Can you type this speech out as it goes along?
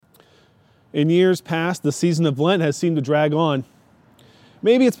In years past, the season of Lent has seemed to drag on.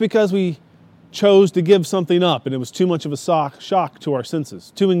 Maybe it's because we chose to give something up and it was too much of a shock to our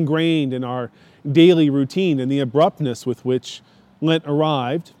senses, too ingrained in our daily routine, and the abruptness with which Lent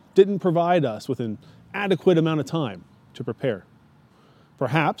arrived didn't provide us with an adequate amount of time to prepare.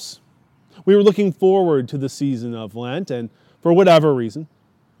 Perhaps we were looking forward to the season of Lent, and for whatever reason,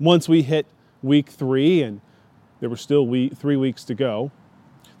 once we hit week 3 and there were still 3 weeks to go,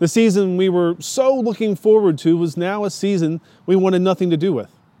 the season we were so looking forward to was now a season we wanted nothing to do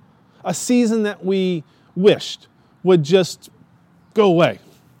with. A season that we wished would just go away,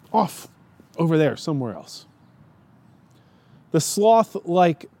 off over there somewhere else. The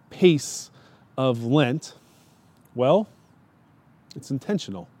sloth-like pace of Lent, well, it's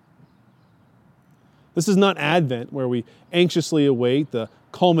intentional. This is not Advent, where we anxiously await the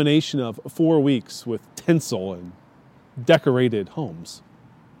culmination of 4 weeks with tinsel and decorated homes.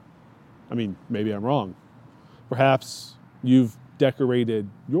 I mean, maybe I'm wrong. Perhaps you've decorated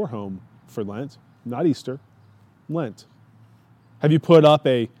your home for Lent, not Easter, Lent. Have you put up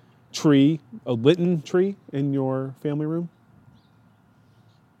a tree, a Lenten tree, in your family room?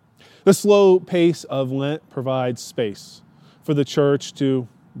 The slow pace of Lent provides space for the church to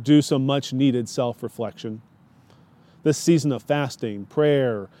do some much-needed self-reflection. This season of fasting,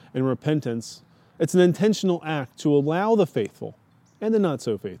 prayer, and repentance, it's an intentional act to allow the faithful and the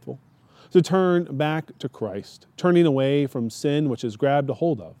not-so-faithful to turn back to Christ, turning away from sin which has grabbed a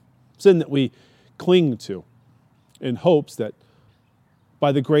hold of, sin that we cling to, in hopes that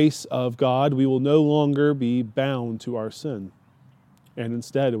by the grace of God we will no longer be bound to our sin, and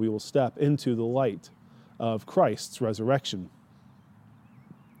instead we will step into the light of Christ's resurrection.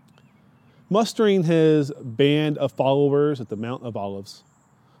 Mustering his band of followers at the Mount of Olives,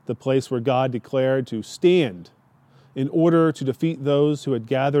 the place where God declared to stand in order to defeat those who had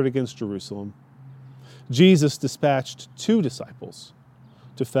gathered against Jerusalem, Jesus dispatched 2 disciples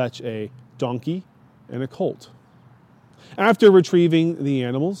to fetch a donkey and a colt. After retrieving the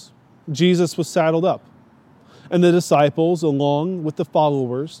animals, Jesus was saddled up, and the disciples, along with the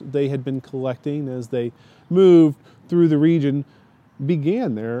followers they had been collecting as they moved through the region,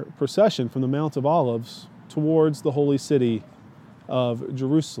 began their procession from the Mount of Olives towards the holy city of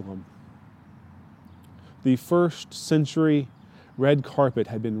Jerusalem. The first century red carpet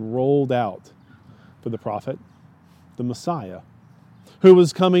had been rolled out for the prophet, the Messiah, who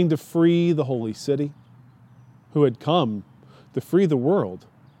was coming to free the holy city, who had come to free the world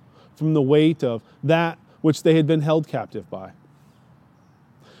from the weight of that which they had been held captive by.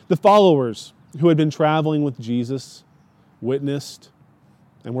 The followers who had been traveling with Jesus witnessed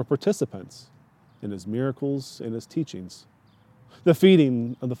and were participants in his miracles and his teachings. The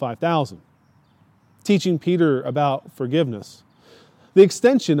feeding of the 5,000, teaching Peter about forgiveness, the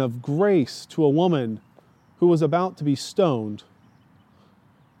extension of grace to a woman who was about to be stoned,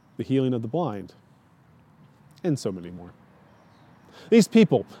 the healing of the blind, and so many more. These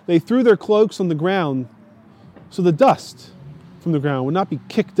people, they threw their cloaks on the ground so the dust from the ground would not be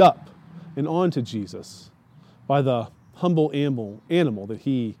kicked up and onto Jesus by the humble animal that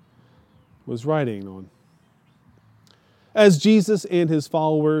he was riding on. As Jesus and his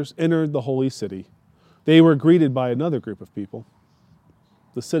followers entered the holy city, they were greeted by another group of people,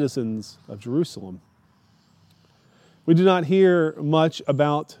 the citizens of Jerusalem. We do not hear much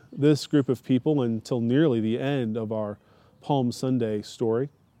about this group of people until nearly the end of our Palm Sunday story.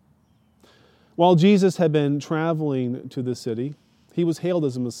 While Jesus had been traveling to the city, he was hailed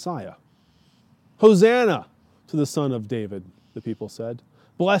as a Messiah. Hosanna to the Son of David, the people said.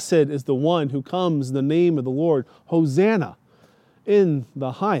 Blessed is the one who comes in the name of the Lord. Hosanna in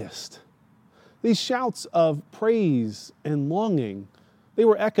the highest. These shouts of praise and longing, they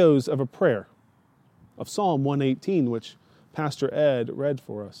were echoes of a prayer, of Psalm 118, which Pastor Ed read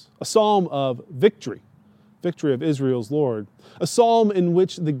for us. A psalm of victory of Israel's Lord. A psalm in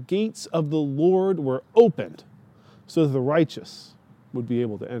which the gates of the Lord were opened so that the righteous would be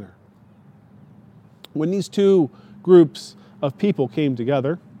able to enter. When these 2 groups of people came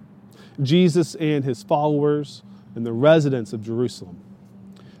together, Jesus and his followers and the residents of Jerusalem,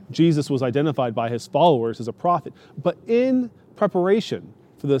 Jesus was identified by his followers as a prophet, but in preparation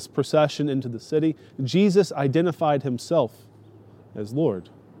for this procession into the city, Jesus identified himself as Lord.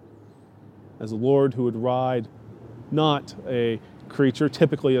 As a Lord who would ride not a creature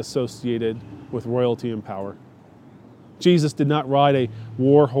typically associated with royalty and power. Jesus did not ride a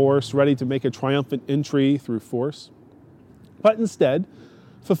war horse ready to make a triumphant entry through force, but instead,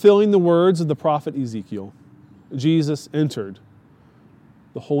 fulfilling the words of the prophet Ezekiel, Jesus entered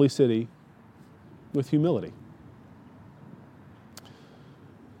the holy city with humility.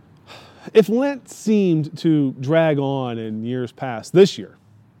 If Lent seemed to drag on in years past, this year,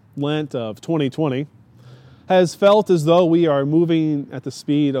 Lent of 2020, has felt as though we are moving at the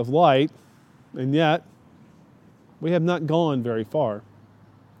speed of light, and yet we have not gone very far.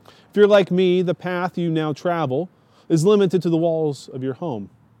 If you're like me, the path you now travel is limited to the walls of your home,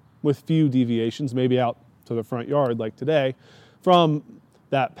 with few deviations, maybe out to the front yard like today, from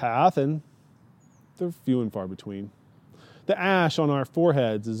that path, and they're few and far between. The ash on our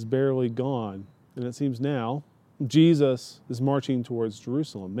foreheads is barely gone, and it seems now Jesus is marching towards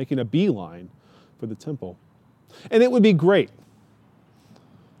Jerusalem, making a beeline for the temple. And it would be great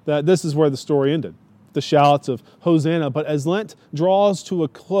that this is where the story ended, the shouts of Hosanna. But as Lent draws to a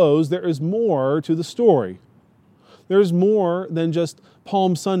close, there is more to the story. There's more than just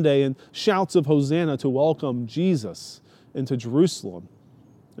Palm Sunday and shouts of Hosanna to welcome Jesus into Jerusalem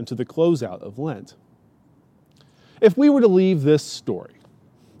and to the closeout of Lent. If we were to leave this story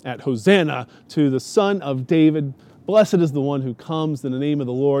at Hosanna to the Son of David, blessed is the one who comes in the name of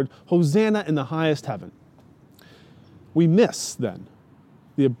the Lord, Hosanna in the highest heaven, we miss then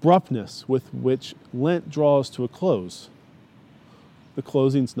the abruptness with which Lent draws to a close. The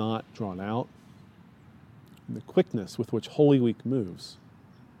closing's not drawn out, and the quickness with which Holy Week moves.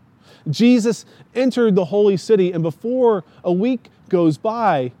 Jesus entered the holy city, and before a week goes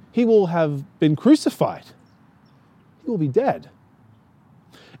by, he will have been crucified. He will be dead.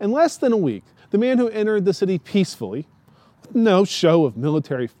 In less than a week, the man who entered the city peacefully, with no show of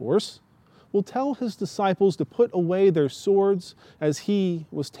military force, will tell his disciples to put away their swords as he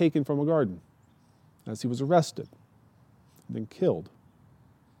was taken from a garden, as he was arrested and then killed.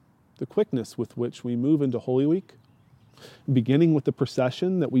 The quickness with which we move into Holy Week, beginning with the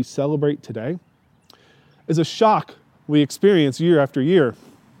procession that we celebrate today, is a shock we experience year after year.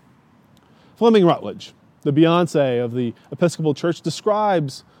 Fleming Rutledge, the Beyoncé of the Episcopal Church,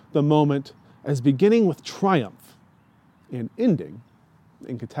 describes the moment as beginning with triumph and ending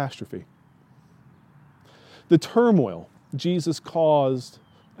in catastrophe. The turmoil Jesus caused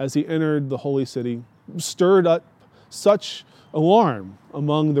as he entered the holy city stirred up such alarm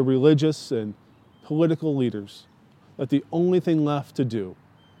among the religious and political leaders that the only thing left to do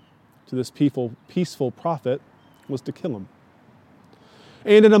to this peaceful prophet was to kill him.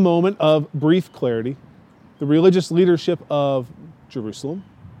 And in a moment of brief clarity, the religious leadership of Jerusalem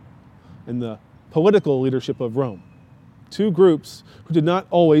and the political leadership of Rome, two groups who did not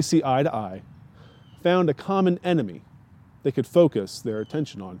always see eye to eye, found a common enemy they could focus their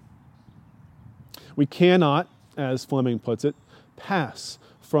attention on. We cannot, as Fleming puts it, pass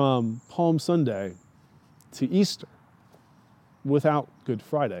from Palm Sunday to Easter without Good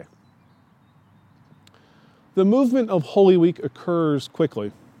Friday. The movement of Holy Week occurs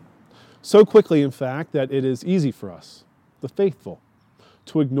quickly, so quickly, in fact, that it is easy for us, the faithful,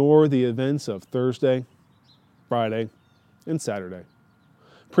 to ignore the events of Thursday, Friday, and Saturday,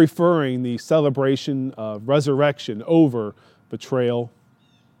 preferring the celebration of resurrection over betrayal,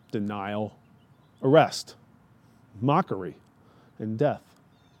 denial, arrest, mockery, and death.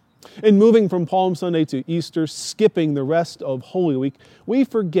 In moving from Palm Sunday to Easter, skipping the rest of Holy Week, we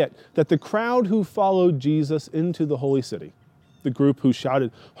forget that the crowd who followed Jesus into the holy city, the group who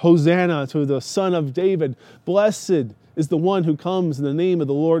shouted, Hosanna to the Son of David, blessed is the one who comes in the name of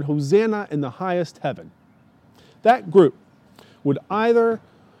the Lord, Hosanna in the highest heaven. That group would either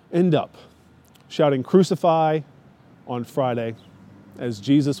end up shouting, Crucify on Friday, as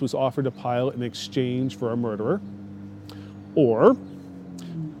Jesus was offered to Pilate in exchange for a murderer, or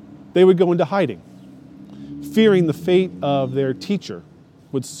they would go into hiding, fearing the fate of their teacher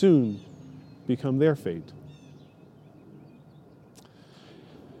would soon become their fate.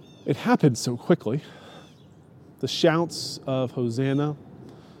 It happened so quickly. The shouts of Hosanna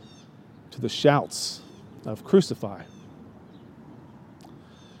to the shouts of Crucify.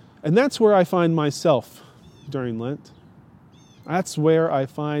 And that's where I find myself during Lent. That's where I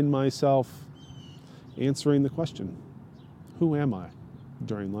find myself answering the question, who am I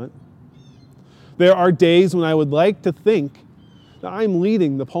during Lent? There are days when I would like to think that I'm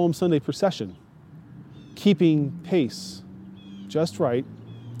leading the Palm Sunday procession, keeping pace just right,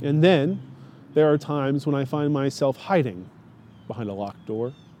 and then there are times when I find myself hiding behind a locked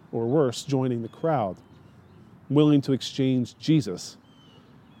door, or worse, joining the crowd, willing to exchange Jesus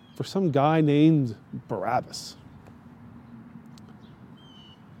for some guy named Barabbas.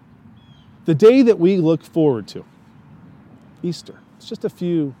 The day that we look forward to, Easter, it's just a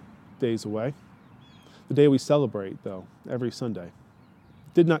few days away. The day we celebrate, though, every Sunday,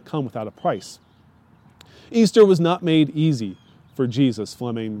 did not come without a price. Easter was not made easy for Jesus,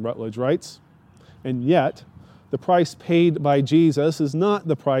 Fleming Rutledge writes, and yet The price paid by Jesus is not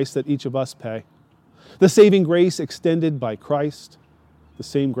the price that each of us pay. The saving grace extended by Christ, the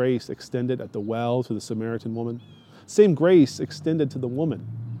same grace extended at the well to the Samaritan woman, same grace extended to the woman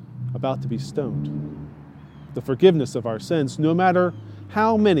about to be stoned. The forgiveness of our sins, no matter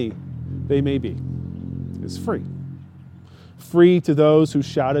how many they may be, is free. Free to those who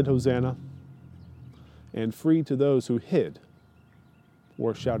shouted Hosanna, and free to those who hid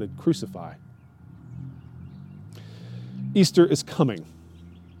or shouted Crucify. Easter is coming,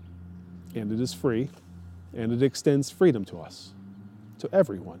 and it is free, and it extends freedom to us, to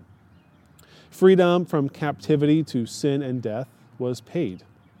everyone. Freedom from captivity to sin and death was paid.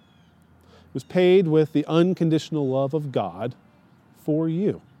 It was paid with the unconditional love of God for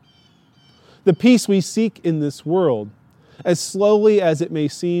you. The peace we seek in this world, as slowly as it may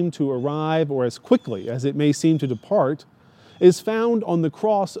seem to arrive or as quickly as it may seem to depart, is found on the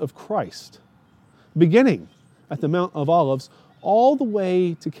cross of Christ, beginning at the Mount of Olives all the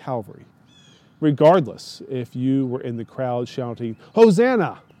way to Calvary, regardless if you were in the crowd shouting,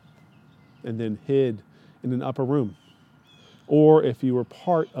 Hosanna, and then hid in an upper room, or if you were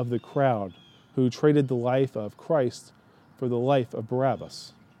part of the crowd who traded the life of Christ for the life of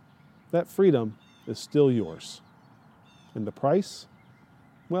Barabbas. That freedom is still yours. And the price?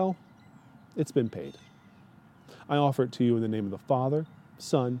 Well, it's been paid. I offer it to you in the name of the Father,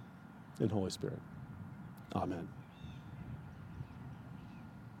 Son, and Holy Spirit. Amen.